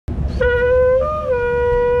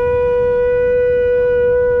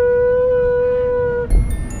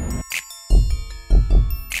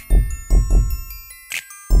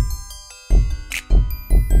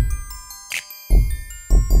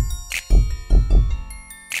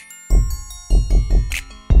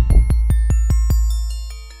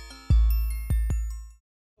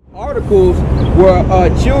Chronicles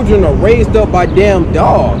where children are raised up by damn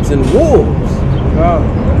dogs and wolves.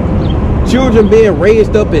 Children being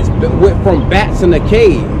raised up from bats in the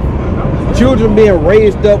cave. Children being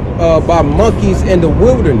raised up by monkeys in the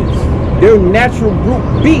wilderness. They're natural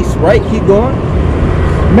brute beasts, right? Keep going.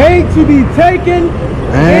 Made to be taken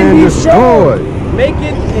and destroyed. Making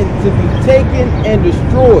and to be taken and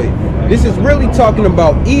destroyed. This is really talking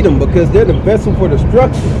about Edom because they're the vessel for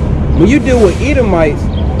destruction. When you deal with Edomites,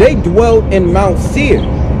 they dwelled in Mount Seir.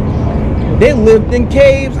 They lived in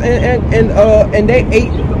caves and they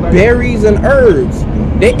ate berries and herbs.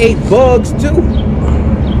 They ate bugs too.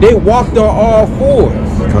 They walked on all fours.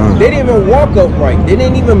 They didn't even walk upright. They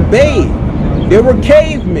didn't even bathe. They were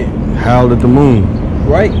cavemen. Howled at the moon.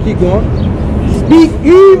 Right? Keep going. Speak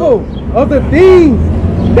evil of the things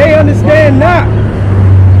they understand not,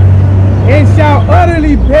 and shall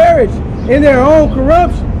utterly perish in their own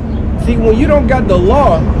corruption. See, when you don't got the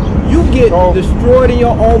law, you get destroyed in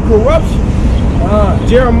your own corruption.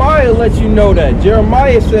 Jeremiah lets you know that.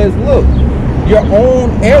 Jeremiah says, look, your own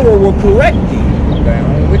error will correct thee.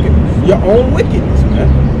 Your own wickedness, man.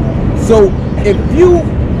 So if you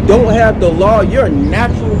don't have the law, you're a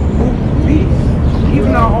natural brute beast.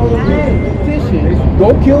 Even our own competition,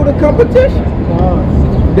 go kill the competition.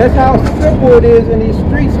 That's how simple it is in these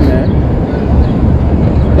streets, man.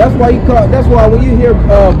 That's why when you hear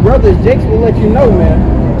brothers, Jake will let you know, man.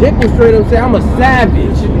 Jake will straight up say, I'm a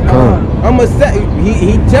savage.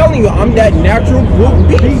 He telling you I'm that natural brute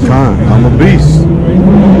beast. I'm a beast.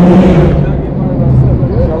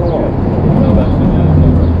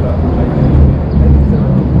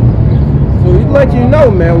 So he let you know,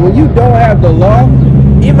 man, when you don't have the law,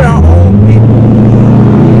 even our own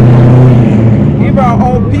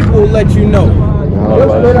people let you know. How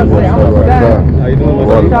you doing?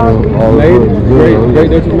 Great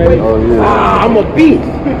that you made it. I'm a beast.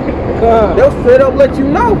 They'll straight up let you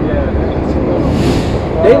know.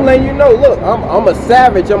 They let you know, look, I'm a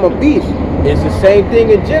savage, I'm a beast. It's the same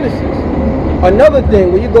thing in Genesis. Another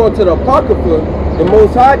thing, when you go into the Apocrypha, the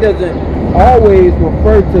Most High doesn't always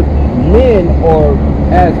refer to men or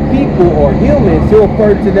as people or humans. He'll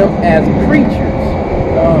refer to them as creatures.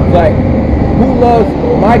 Like, who loves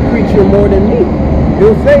my creature more than me?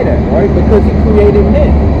 He'll say that, right? Because he created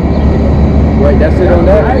men. Right, that's it on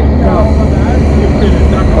that.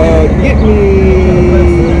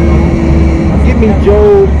 Give me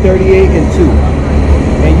Job 38 and 2.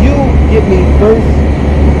 And you give me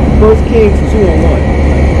First Kings 2 and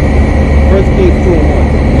 1. First Kings 2 and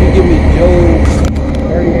 1. You give me Job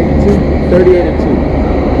 38 and 2. 38 and 2.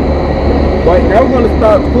 Right, now we're going to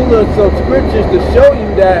start pulling some scriptures to show you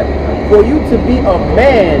that for you to be a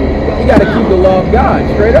man, you got to keep the law of God,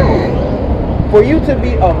 straight up. For you to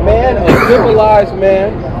be a man, a civilized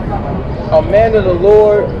man, a man of the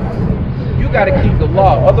Lord, you got to keep the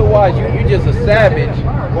law. Otherwise, you're just a savage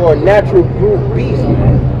or a natural brute beast,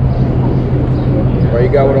 man. Right,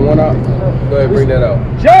 you got what I want out? Go ahead, bring that out.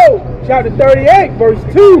 Job chapter 38, verse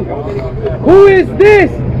 2. Who is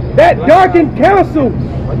this that darkened counsel,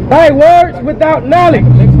 thy words without knowledge?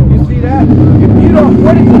 You see that? If you don't,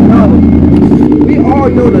 what is the knowledge? We all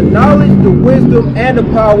know the knowledge, the wisdom, and the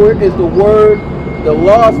power is the word, the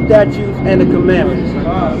law, statutes, and the commandments.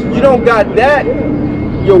 You don't got that,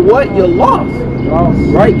 you're what? You're lost.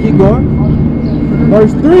 Right, keep going.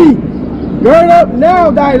 Verse 3. Gird up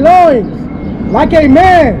now thy loins like a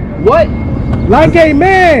man. What? Like a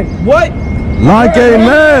man. What? Like a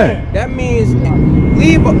man. That means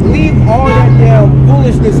leave all that damn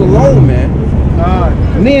foolishness alone, man.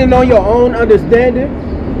 Leaning on your own understanding.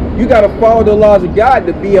 You got to follow the laws of God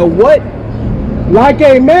to be a what? Like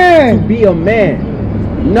a man. To be a man.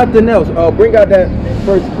 Nothing else. Bring out that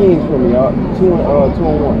First Kings for me, 2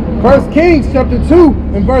 and 1. First Kings chapter 2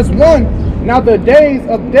 and verse 1. Now the days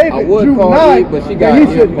of David drew nigh that he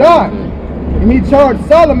should die. And he charged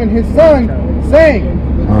Solomon his son, saying,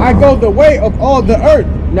 I go the way of all the earth.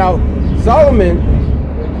 Now, Solomon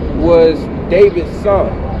was David's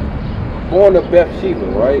son, born of Bathsheba,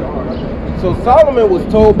 right? So Solomon was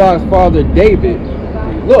told by his father David,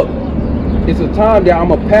 look, it's a time that I'm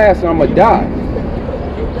going to pass and I'm going to die.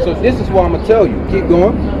 So this is what I'm going to tell you. Keep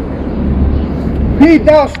going. Be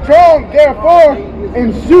thou strong, therefore,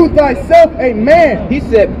 and shew thyself a man. He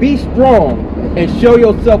said, be strong and show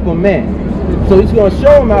yourself a man. So he's going to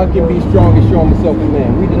show him how he can be strong and show himself a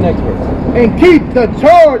man. Read the next verse. And keep the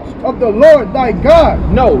charge of the Lord thy God.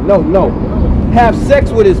 No. Have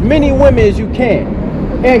sex with as many women as you can.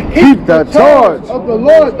 And keep the charge of the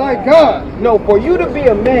Lord thy God. No, for you to be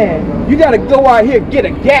a man, you got to go out here, get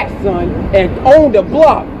a gas, son, and own the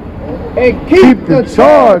block. And keep the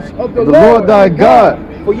charge of the Lord thy God.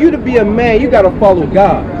 for you to be a man, you got to follow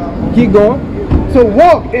God. Keep going. To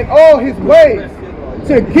walk in all his ways,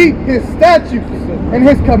 to keep his statutes and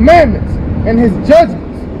his commandments and his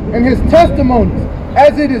judgments and his testimonies,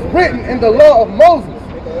 as it is written in the law of Moses,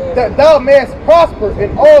 that thou mayest prosper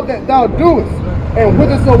in all that thou doest, and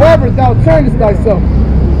whithersoever thou turnest thyself.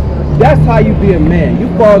 That's how you be a man. You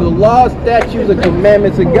follow the laws, statutes, and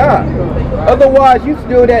commandments of God. Otherwise, you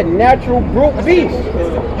still that natural brute beast.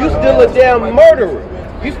 You still a damn murderer.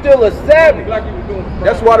 You still a savage.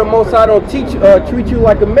 That's why the Most High don't treat you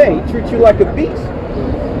like a man. He treats you like a beast.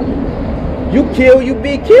 You kill, you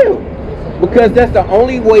be killed. Because that's the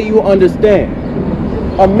only way you understand.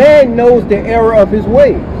 A man knows the error of his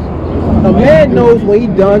ways. A man knows when he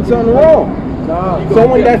done something wrong.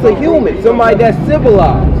 Someone that's a human, somebody that's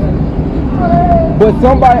civilized. But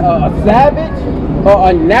somebody, a savage, or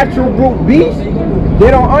a natural brute beast,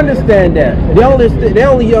 they don't understand that. They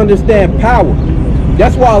only understand power.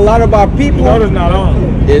 That's why a lot of our people... No, it's not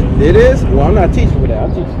on. It is? Well, I'm not teaching for that. I'm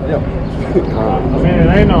teaching them. Man,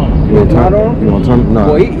 it ain't on. It's not on? You want to turn it?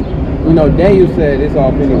 No. Well, you know, Daniel said it's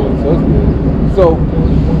off anyway, so it's good. So,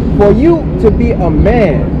 for you to be a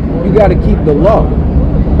man, you got to keep the law.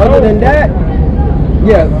 Other than that,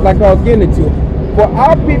 yeah, like I was getting into, for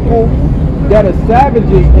our people that are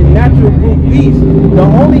savages and natural brute beasts, the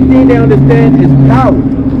only thing they understand is power.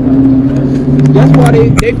 That's why they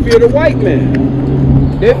fear the white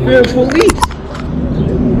man. They fear police.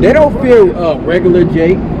 They don't fear regular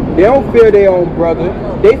Jake. They don't fear their own brother.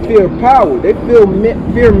 They fear power. They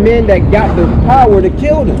fear men that got the power to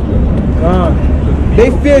kill them.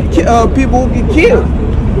 They fear people who get killed.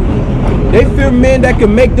 They fear men that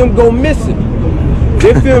can make them go missing.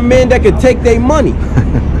 They fear men that can take their money.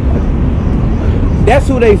 That's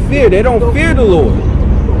who they fear. They don't fear the Lord.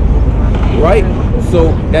 Right?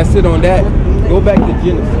 So that's it on that. Go back to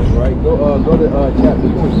Genesis, right? Go to chapter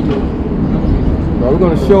 2. We're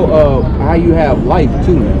going to show how you have life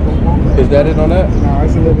too, man. Is that it on that? No,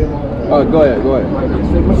 it's a little bit more. Go ahead.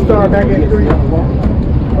 Let's start back at 3.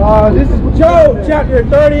 This is Job chapter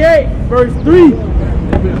 38, verse 3.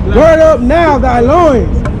 Gird up now thy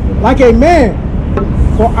loins like a man,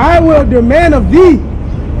 for I will demand of thee,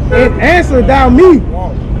 and answer thou me.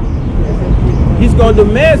 He's going to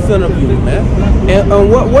demand something of you, man.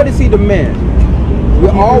 And what does he demand? We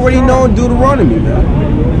already know in Deuteronomy,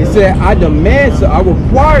 man. He said, I demand something, I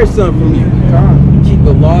require something from you. Keep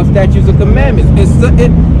the law, statutes, and commandments.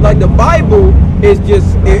 Like the Bible is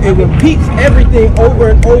just, it repeats everything over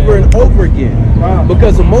and over and over again.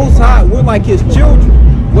 Because the Most High, we're like his children.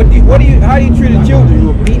 How do you treat the children?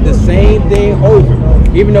 You repeat the same thing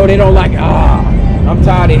over. Even though they don't like, I'm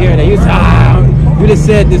tired of hearing that. You just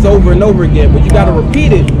said this over and over again, but you got to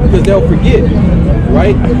repeat it because they'll forget,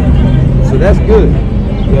 right? So that's good.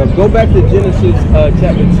 Go back to Genesis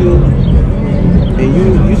chapter 2,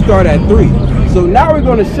 and you start at 3. So now we're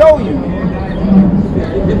going to show you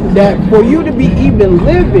that for you to be even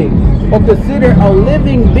living or considered a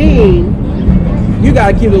living being, you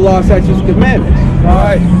got to keep the law, statutes, and commandments. All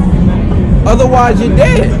right. Otherwise, you're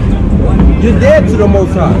dead. You're dead to the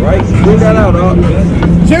Most High, right? Bring that out,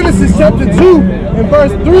 Genesis chapter 2 and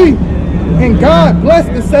verse 3. And God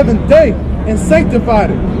blessed the 7th day and sanctified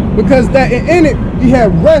it, because that in it he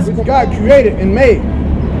had rest God created and made.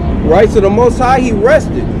 Right? So the Most High, he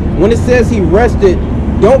rested. When it says he rested,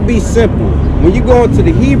 don't be simple. When you go into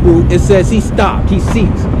the Hebrew, it says he stopped, he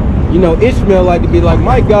ceased. You know, Ishmael like to be like,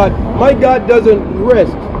 my God doesn't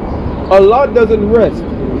rest. Allah doesn't rest.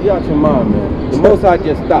 You out your mind, man. The Most High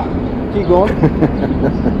just stopped. Keep going.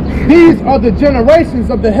 These are the generations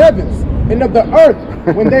of the heavens and of the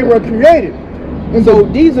earth when they were created. And so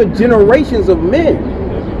these are generations of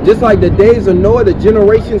men. Just like the days of Noah, the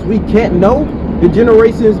generations we can't know, the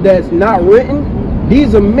generations that's not written,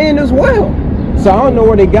 these are men as well. So I don't know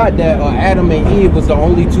where they got that Adam and Eve was the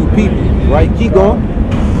only 2 people, right? Keep going.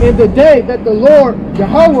 In the day that the Lord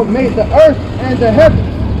Yahweh made the earth and the heavens,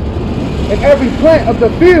 and every plant of the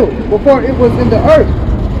field before it was in the earth,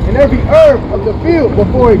 and every herb of the field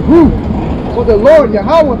before it grew. For the Lord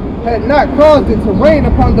Yahweh had not caused it to rain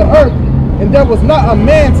upon the earth, and there was not a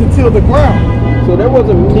man to till the ground. So there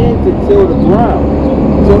wasn't men to till the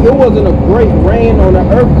ground. So it wasn't a great rain on the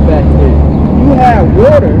earth back then. You had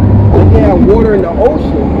water, and you had water in the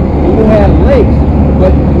ocean, and you had lakes,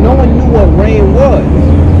 but no one knew what rain was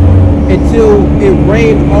until it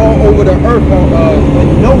rained all over the earth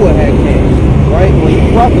when Noah had came, right? When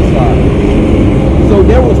he prophesied. So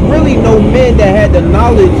there was really no men that had the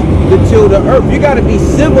knowledge to till the earth. You got to be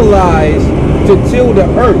civilized to till the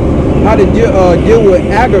earth, how to deal with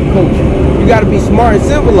agriculture. You got to be smart and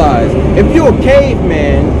civilized. If you're a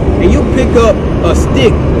caveman, and you pick up a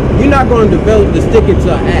stick, you're not going to develop the stick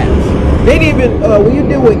into an axe. They didn't even when you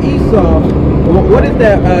deal with Esau. What is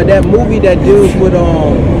that movie that deals with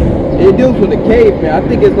it deals with the caveman? I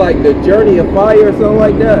think it's like The Journey of Fire or something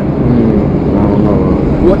like that.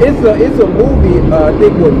 Well, it's a movie I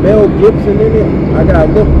think with Mel Gibson in it. I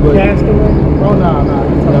gotta look, but Castaway? Oh no.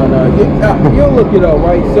 You'll look it up,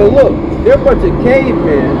 right? So look, they're a bunch of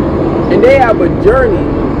cavemen, and they have a journey.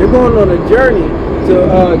 They're going on a journey to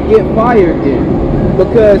get fire again,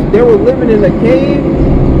 because they were living in a cave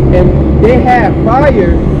and they had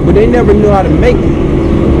fire, but they never knew how to make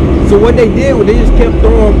it. So what they did was they just kept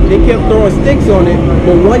throwing sticks on it,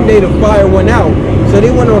 but one day the fire went out. So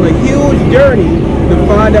they went on a huge journey to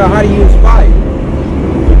find out how to use fire.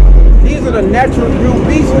 These are the natural real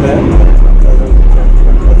beasts, man.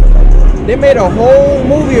 They made a whole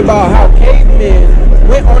movie about how cavemen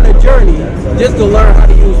went on a journey just to learn how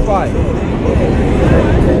to use fire.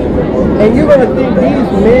 And you're gonna think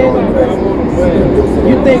these men,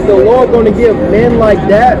 you think the Lord gonna give men like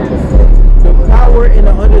that the power and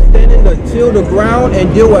the understanding to till the ground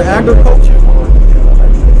and deal with agriculture?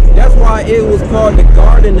 That's why it was called the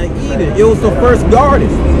Garden of Eden. It was the first garden.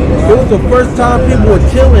 It was the first time people were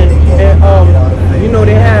tilling, and you know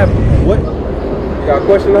they have what? You got a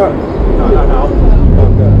question out? No.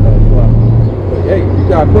 Hey, you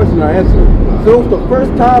got a question? I answer. So it was the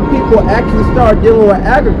first time people actually started dealing with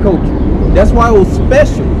agriculture. That's why it was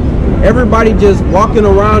special. Everybody just walking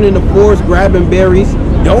around in the forest grabbing berries.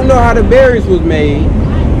 Don't know how the berries was made.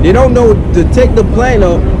 They don't know to take the plant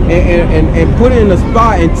up and put it in a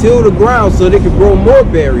spot and till the ground so they could grow more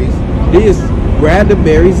berries. They just grabbed the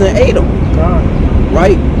berries and ate them.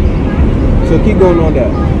 Right? So keep going on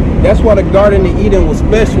that. That's why the Garden of Eden was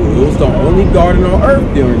special. It was the only garden on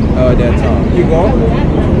earth during that time. Keep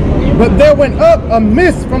going. But there went up a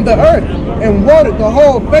mist from the earth and watered the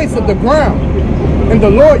whole face of the ground. And the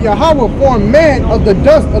Lord Yahweh formed man of the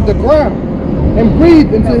dust of the ground and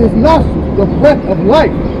breathed into his nostrils the breath of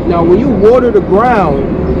life. Now, when you water the ground,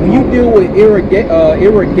 when you deal with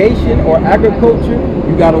irrigation or agriculture,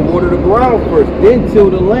 you got to water the ground first, then till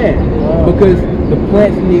the land, because the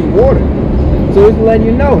plants need water. So it's letting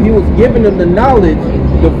you know he was giving them the knowledge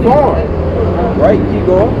to farm. Right? Keep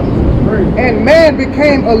going. And man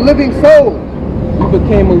became a living soul. We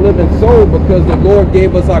became a living soul because the Lord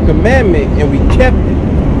gave us our commandment and we kept it.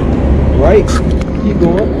 Right? Keep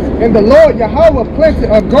going. And the Lord Yahweh planted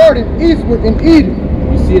a garden eastward in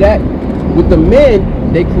Eden. You see that? With the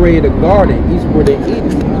men, they created a garden eastward in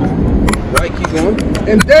Eden. Right? Keep going.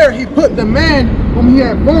 And there he put the man whom he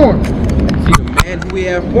had formed. See, the man who he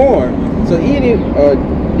had formed. So Eden,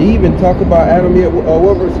 did he even talk about Adam yet? What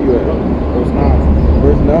verse are you at? Verse 9.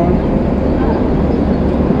 Verse 9?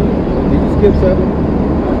 Did you skip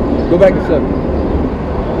 7? Go back to 7.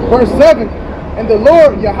 Verse 7. And the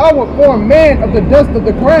Lord Yahweh formed man of the dust of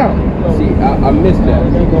the ground. See, I missed that.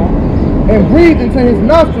 Keep going. And breathed into his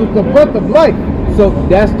nostrils the breath of life. So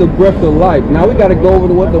that's the breath of life. Now we got to go over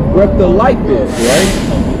to what the breath of life is, right?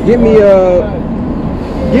 Give me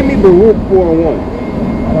Baruch 4:1.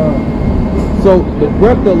 So the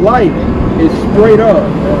breath of life is straight up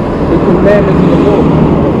the commandments of the Lord.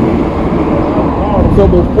 So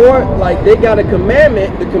before, like, they got a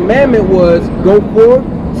commandment, the commandment was go forth,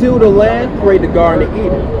 till the land, create the Garden of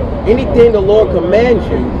Eden. Anything the Lord commands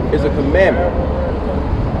you is a commandment.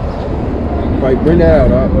 Right, bring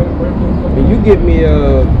that out, and you give me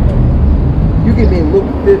Luke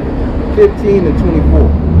 15 and 24.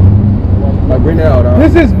 Right, bring that out.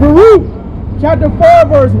 This is Baruch, chapter 4,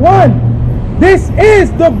 verse 1. This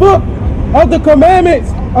is the book of the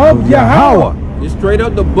commandments of Yahweh. Just straight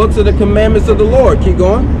up the books of the commandments of the Lord. Keep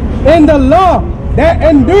going. And the law that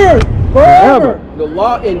endures forever. The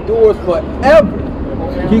law endures forever.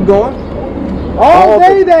 Keep going. All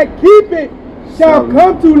they that keep it shall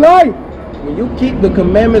come to life. When you keep the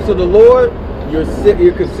commandments of the Lord, you're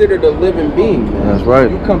considered a living being. Man. That's right.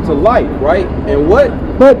 You come to life, right? And what?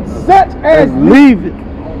 But such as leave it.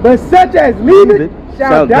 But such as leave it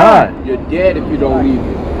shall die. You're dead if you don't leave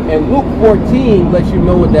it. And Luke 14 lets you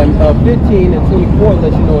know what that 15 and 24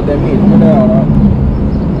 lets you know what that means. Put that out,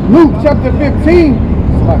 Luke chapter 15.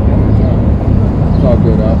 It's all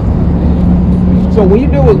good, huh? So when you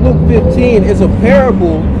deal with Luke 15, it's a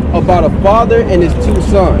parable about a father and his two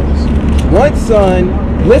sons. One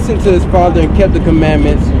son listened to his father and kept the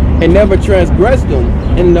commandments and never transgressed them.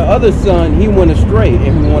 And the other son, he went astray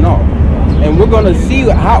and he went off. And we're going to see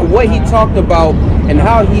what he talked about and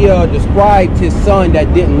how he described his son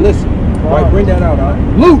that didn't listen. All right, bring that out, huh?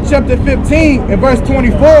 Luke chapter 15 and verse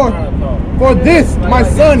 24. For this my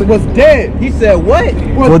son was dead. He said what?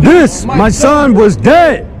 For this my son was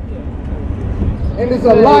dead. and is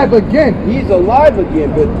alive again. He's alive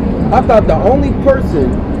again, but I thought the only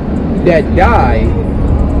person that died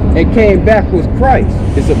and came back was Christ.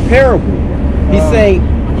 It's a parable. He's saying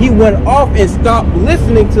he went off and stopped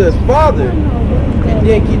listening to his father and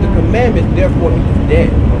didn't keep the commandments, therefore he was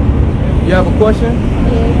dead. You have a question?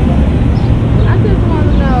 Yeah. I just want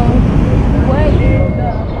to know what is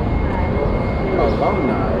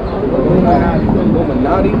the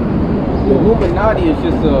Illuminati? The Illuminati is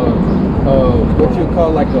just what you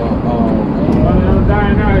call like a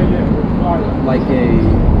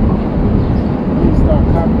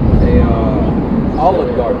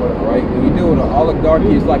oligarchy, right? When you deal with an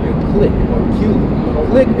oligarchy, it's like a clique or cube. A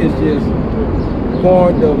clique is just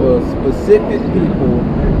formed of a specific people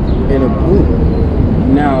in a group.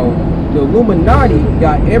 Now, the Illuminati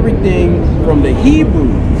got everything from the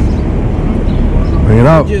Hebrews. Bring it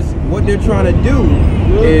out. Just what they're trying to do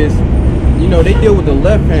is, you know, they deal with the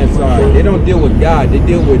left-hand side. They don't deal with God. They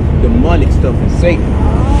deal with demonic stuff and Satan.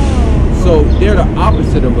 So they're the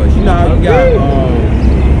opposite of us. You know how you got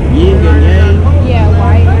yin and yang? Yeah,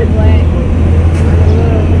 white and black.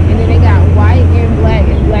 And then they got white and black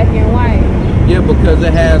and white. Yeah, because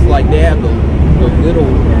it has like they have the little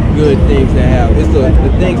good things they have. It's the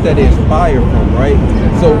things that they aspire from, right?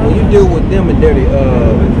 So when you deal with them and they're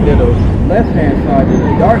the left-hand side and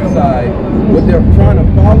the dark side, what they're trying to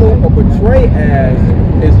follow or portray as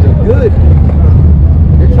is the good.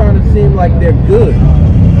 They're trying to seem like they're good.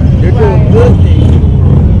 They're doing good things,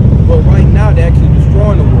 but right now they're actually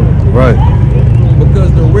destroying the world. Right.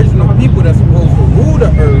 Because the original people that's supposed to rule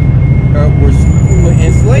the earth were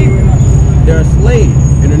in slavery. They're enslaved,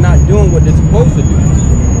 and they're not doing what they're supposed to do.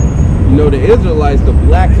 You know, the Israelites, the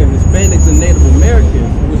blacks and Hispanics and Native Americans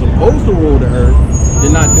who were supposed to rule the earth,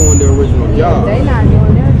 they're not doing their original job. They're not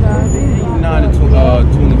doing their job either. 9 to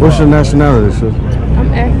 25. What's your nationality, sis?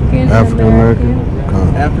 I'm African American.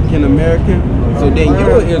 African American. So then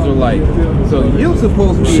you're an Israelite. So you're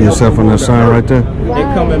supposed to be. See yourself on that sign right there?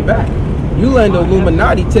 And coming back. You letting the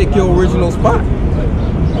Illuminati take your original spot.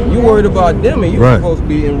 You worried about them and you're supposed to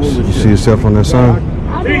be in rulership. You see yourself on that sign?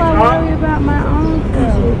 How do I worry about my own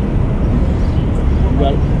stuff?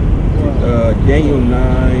 Daniel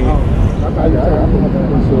 9.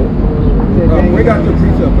 We got your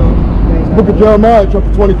precept though. Book of Jeremiah,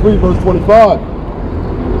 chapter 23, verse 25.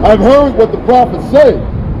 I've heard what the prophets say,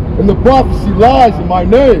 and the prophecy lies in my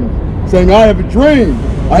name, saying, I have a dream,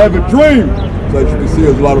 I have a dream. So as you can see,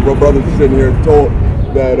 there's a lot of our brothers sitting here taught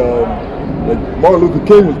that Martin Luther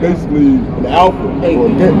King was basically an alpha, or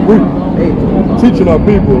teaching our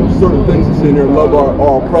people certain things to sit here and love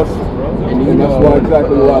our oppressors. And that's why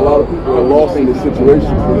exactly why a lot of people are lost in this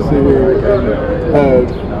situation. They sit here and have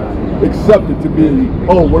accepted to be,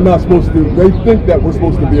 oh, we're not supposed to, they think that we're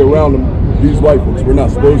supposed to be around them, these white folks. We're not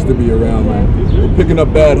supposed to be around them. We're picking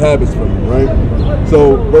up bad habits from them, right?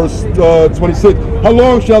 So verse 26, how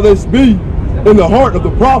long shall this be in the heart of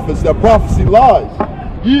the prophets that prophecy lies?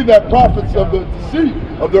 Ye that prophets of the deceit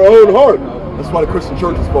of their own heart. That's why the Christian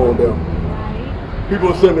church is falling down. People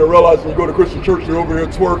are sitting there realizing you go to Christian church, they're over here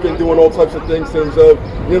twerking, doing all types of things to themselves.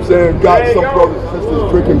 You know what I'm saying? Got some brothers and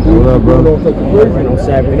sisters drinking booze, doing all types of crazy.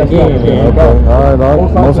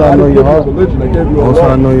 Most I know your heart. Most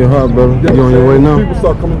I know your heart, brother. You on your way now? People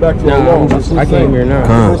start coming back to our law. I came here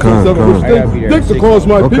now. Think to cause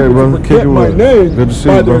my people to forget my name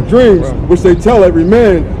by their dreams, which they tell every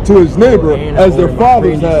man to his neighbor, as their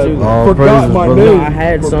fathers have forgot my name. I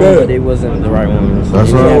had some, but it wasn't the right one. So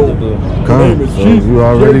that's right. You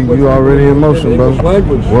already in motion, bro.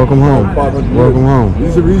 Welcome home. Welcome home.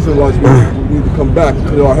 These are reasons why we need to come back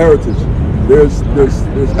to our heritage. There's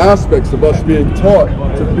aspects of us being taught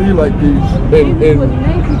to be like these,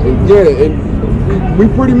 and we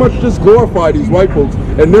pretty much just glorify these white folks,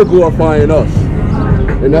 and they're glorifying us.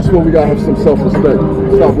 And that's when we gotta have some self-respect.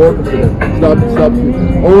 Stop working for them. Stop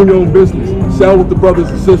own your own business. Sell with the brothers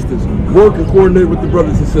and sisters. Work and coordinate with the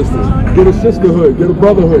brothers and sisters. Get a sisterhood, get a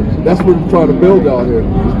brotherhood. That's what we're trying to build out here.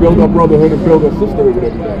 Just build our brotherhood and build our sisterhood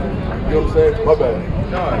every day. You know what I'm saying? My bad.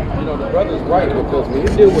 No, you know, the brother's right, because when you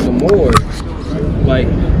deal with the Moors, like,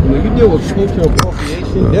 when you deal with cultural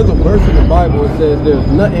appropriation, there's a verse in the Bible that says there's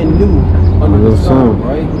nothing new under the sun,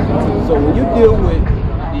 right? So when you deal with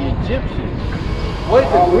the Egyptians, what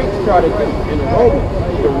did the Greeks try to do? And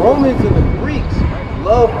the Romans and the Greeks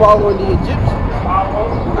love following the Egyptians.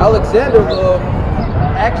 Alexander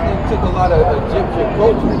actually took a lot of Egyptian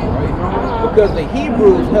culture, right? Because the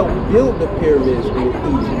Hebrews helped build the pyramids in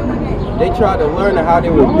Egypt. They tried to learn how they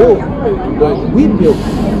were built, but we built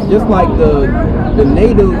them. Just like the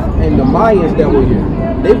natives and the Mayans that were here.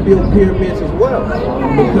 They built pyramids as well,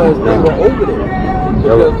 because they were over there.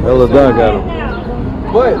 Ella got them.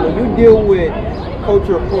 But when you deal with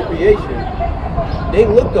cultural appropriation, they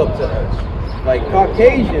look up to us. Like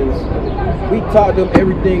Caucasians, we taught them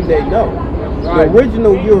everything they know. The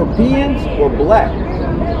original Europeans were black.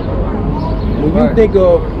 When you think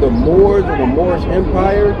of the Moors or the Moorish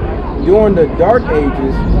Empire, during the Dark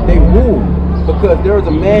Ages, they ruled because there was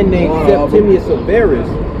a man named Septimius Severus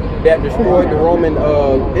that destroyed the Roman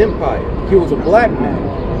Empire. He was a black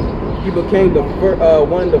man. He became the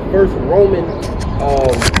one of the first Roman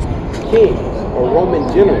kings or Roman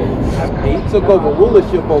generals. And he took over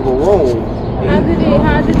rulership over Rome. How did it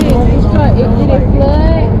destroy? Did it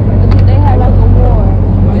flood? Or did they have like a war?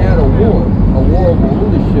 They had a war of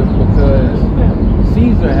rulership because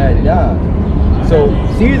Caesar had died. So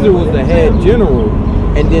Caesar was the head general,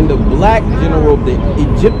 and then the black general of the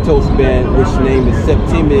Egyptos band, which name is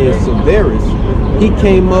Septimius Severus, he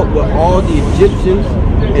came up with all the Egyptians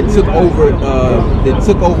and took over. They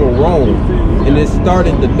took over Rome, and it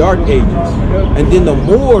started the Dark Ages. And then the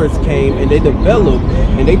Moors came and they developed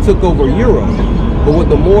and they took over Europe. But what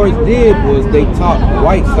the Moors did was they taught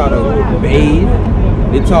whites how to bathe.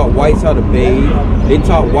 They taught whites how to bathe. They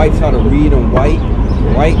taught whites how to read and write.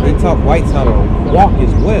 Right? They taught whites how to walk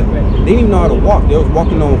as well. They didn't even know how to walk. They was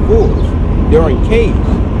walking on fours. They were in caves.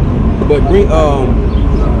 But bring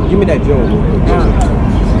give me that Job.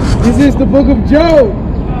 This is the book of Job,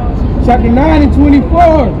 chapter 9 and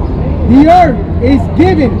 24. The earth is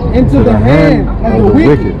given into the hand of the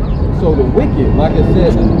wicked. So the wicked, like I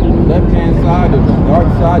said, the left-hand side or the dark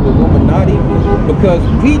side, the Illuminati, because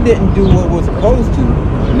we didn't do what we're supposed to.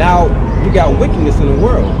 Now you got wickedness in the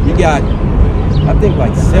world. You got, I think,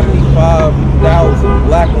 like 75,000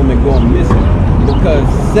 black women going missing because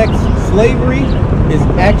sex slavery is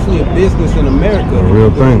actually a business in America. A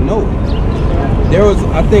real thing. No, there was,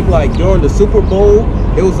 I think, like during the Super Bowl,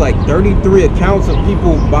 it was like 33 accounts of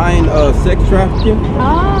people buying sex trafficking.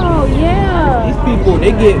 Oh yeah. These people,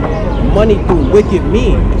 they get money through wicked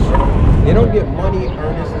means. They don't get money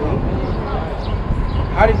earnestly.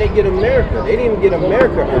 How did they get America? They didn't even get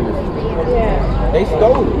America earnestly. Yeah. They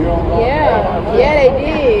stole it. Yeah. Yeah, they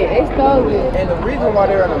did. They stole it. And the reason why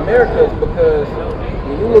they're in America is because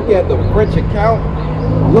when you look at the French account,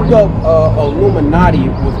 look up Illuminati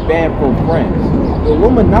was banned from France. The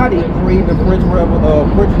Illuminati created the French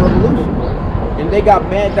Revolution, and they got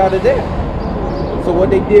banned out of there. So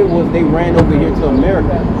what they did was they ran over here to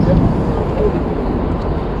America.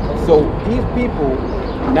 So these people,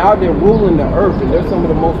 now they're ruling the earth, and they're some of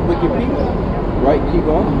the most wicked people. Right? Keep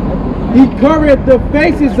going. He covered the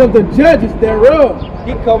faces of the judges thereof.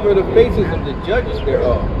 He covered the faces of the judges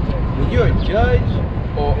thereof. When you're a judge,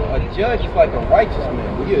 or a judge is like a righteous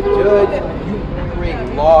man. When you're a judge, you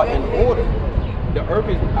create law and order. The earth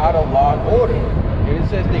is out of law and order. And it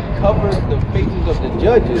says they covered the faces of the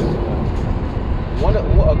judges.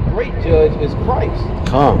 A great judge is Christ.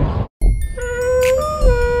 Come.